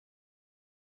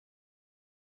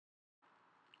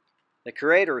The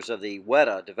creators of the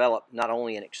Weta developed not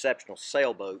only an exceptional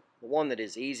sailboat, but one that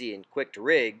is easy and quick to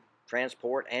rig,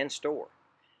 transport, and store.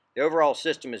 The overall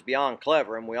system is beyond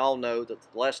clever, and we all know that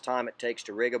the less time it takes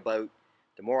to rig a boat,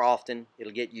 the more often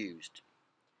it'll get used.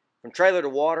 From trailer to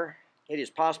water, it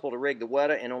is possible to rig the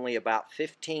Weta in only about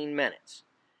 15 minutes.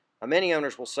 Now, many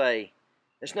owners will say,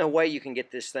 there's no way you can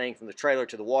get this thing from the trailer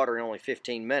to the water in only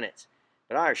 15 minutes,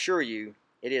 but I assure you,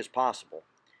 it is possible.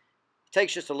 It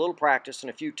takes just a little practice and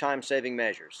a few time-saving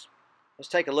measures. Let's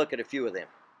take a look at a few of them.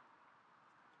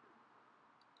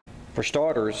 For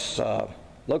starters,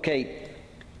 locate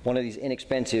one of these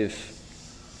inexpensive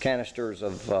canisters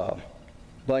of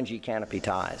bungee canopy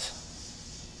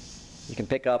ties. You can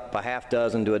pick up a half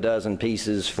dozen to a dozen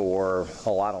pieces for,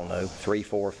 I don't know, $3,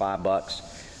 $4,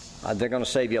 $5. They're going to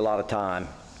save you a lot of time.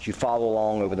 As you follow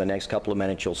along over the next couple of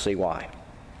minutes, you'll see why.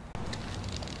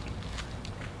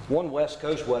 One West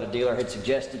Coast Weta dealer had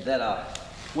suggested that a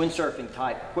windsurfing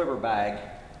type quiver bag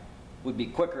would be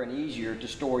quicker and easier to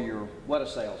store your Weta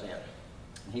sails in.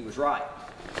 And he was right.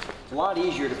 It's a lot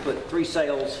easier to put 3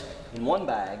 sails in one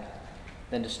bag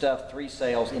than to stuff 3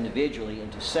 sails individually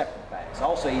into separate bags. It's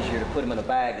also easier to put them in a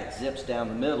bag that zips down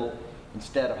the middle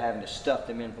instead of having to stuff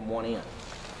them in from one end.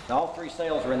 Now, all 3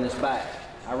 sails are in this bag.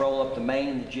 I roll up the main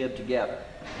and the jib together.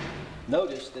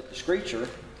 Notice that the screecher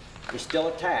is still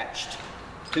attached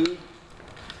to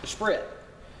the sprit.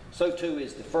 So too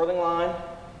is the furling line,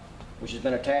 which has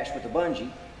been attached with the bungee.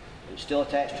 It's still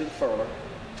attached to the furler.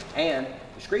 And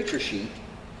the screecher sheet,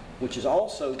 which has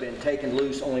also been taken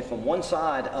loose only from one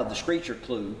side of the screecher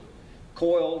clew,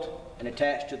 coiled and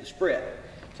attached to the sprit.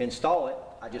 To install it,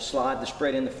 I just slide the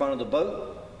sprit in the front of the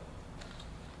boat,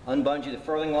 unbungee the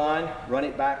furling line, run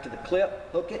it back to the clip,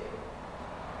 hook it,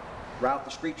 route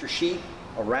the screecher sheet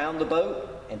around the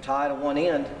boat, and tie it to one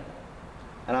end,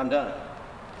 and I'm done.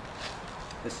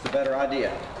 This is the better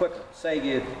idea. Quicker, save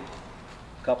you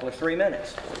a couple or 3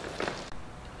 minutes.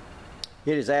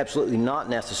 It is absolutely not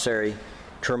necessary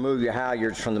to remove your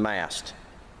halyards from the mast,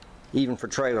 even for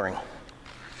trailering.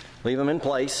 Leave them in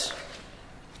place.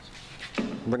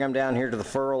 Bring them down here to the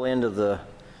furl end of the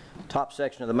top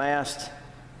section of the mast,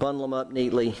 bundle them up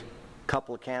neatly, a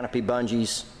couple of canopy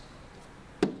bungees,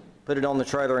 put it on the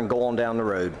trailer and go on down the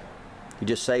road. You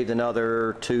just saved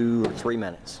another 2 or 3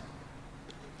 minutes.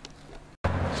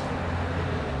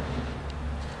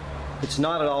 It's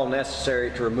not at all necessary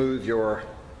to remove your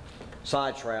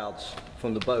side shrouds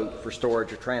from the boat for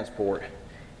storage or transport.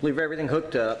 Leave everything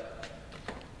hooked up,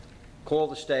 coil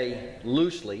the stay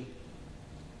loosely,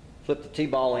 flip the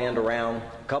T-ball end around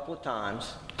a couple of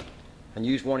times, and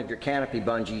use one of your canopy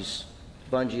bungees,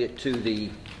 bungee it to the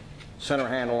center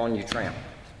handle on your tramp.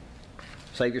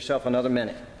 Save yourself another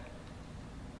minute.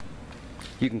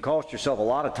 You can cost yourself a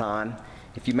lot of time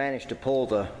if you manage to pull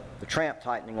the tramp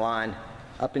tightening line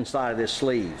up inside of this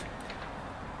sleeve.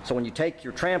 So when you take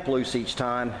your tramp loose each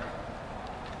time,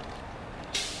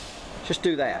 just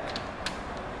do that.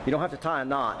 You don't have to tie a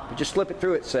knot, but just slip it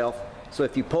through itself, so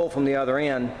if you pull from the other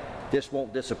end, this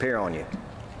won't disappear on you.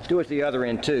 Do it the other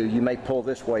end too. You may pull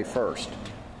this way first.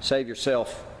 Save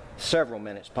yourself several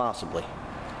minutes possibly.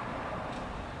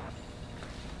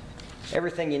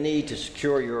 Everything you need to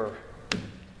secure your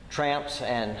tramps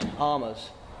and amas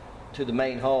to the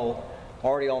main hull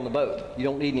already on the boat. You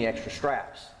don't need any extra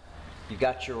straps. You've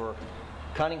got your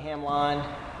Cunningham line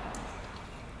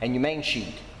and your main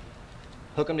sheet.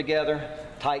 Hook them together,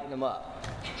 tighten them up.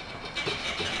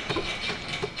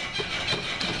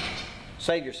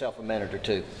 Save yourself a minute or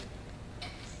two.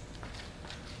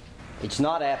 It's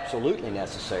not absolutely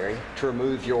necessary to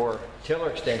remove your tiller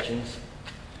extensions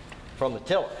from the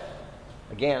tiller.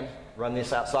 Again, run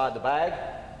this outside the bag,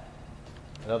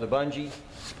 another bungee,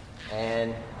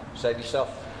 and save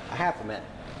yourself a half a minute.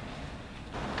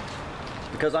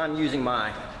 Because I'm using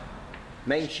my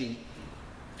main sheet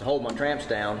to hold my tramps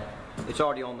down, it's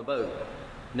already on the boat.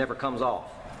 It never comes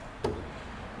off.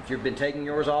 If you've been taking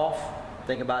yours off,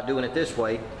 think about doing it this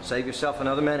way. Save yourself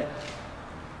another minute.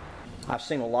 I've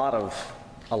seen a lot of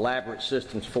elaborate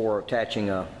systems for attaching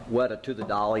a Weta to the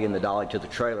dolly and the dolly to the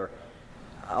trailer.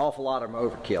 An awful lot of them are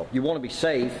overkill. You want to be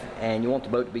safe and you want the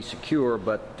boat to be secure,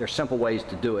 but there's simple ways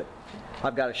to do it.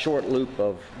 I've got a short loop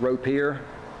of rope here.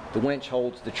 The winch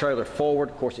holds the trailer forward.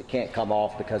 Of course, it can't come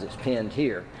off because it's pinned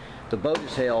here. The boat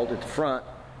is held at the front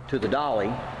to the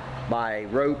dolly by a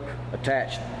rope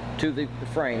attached to the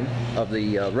frame of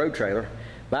the road trailer,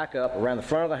 back up around the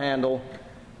front of the handle,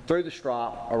 through the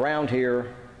strop, around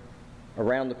here,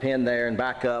 around the pin there, and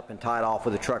back up and tied off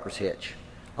with a trucker's hitch.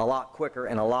 A lot quicker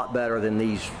and a lot better than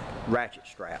these ratchet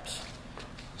straps.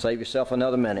 Save yourself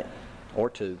another minute or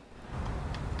two.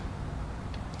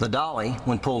 The dolly,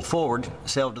 when pulled forward,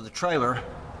 is held to the trailer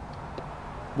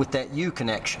with that U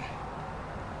connection.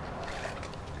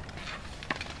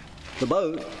 The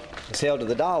boat is held to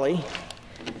the dolly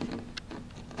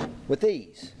with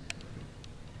these.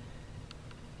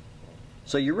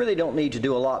 So you really don't need to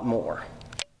do a lot more.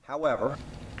 However,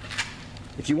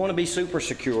 if you want to be super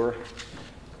secure,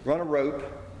 run a rope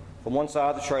from one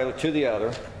side of the trailer to the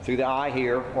other, through the eye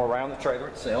here or around the trailer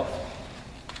itself.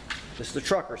 This is the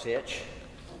trucker's hitch.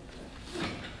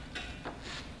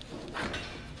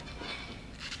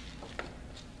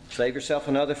 Save yourself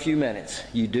another few minutes.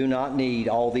 You do not need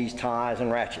all these ties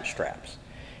and ratchet straps.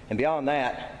 And beyond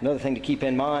that, another thing to keep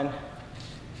in mind,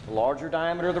 the larger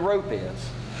diameter the rope is,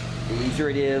 the easier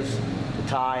it is to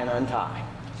tie and untie.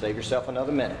 Save yourself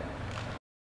another minute.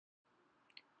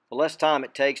 The less time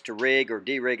it takes to rig or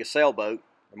de-rig a sailboat,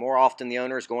 the more often the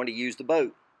owner is going to use the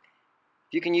boat.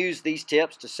 If you can use these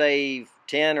tips to save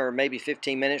 10 or maybe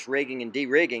 15 minutes rigging and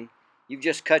de-rigging, you've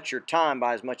just cut your time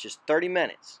by as much as 30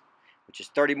 minutes, which is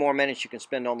 30 more minutes you can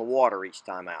spend on the water each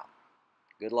time out.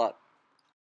 Good luck.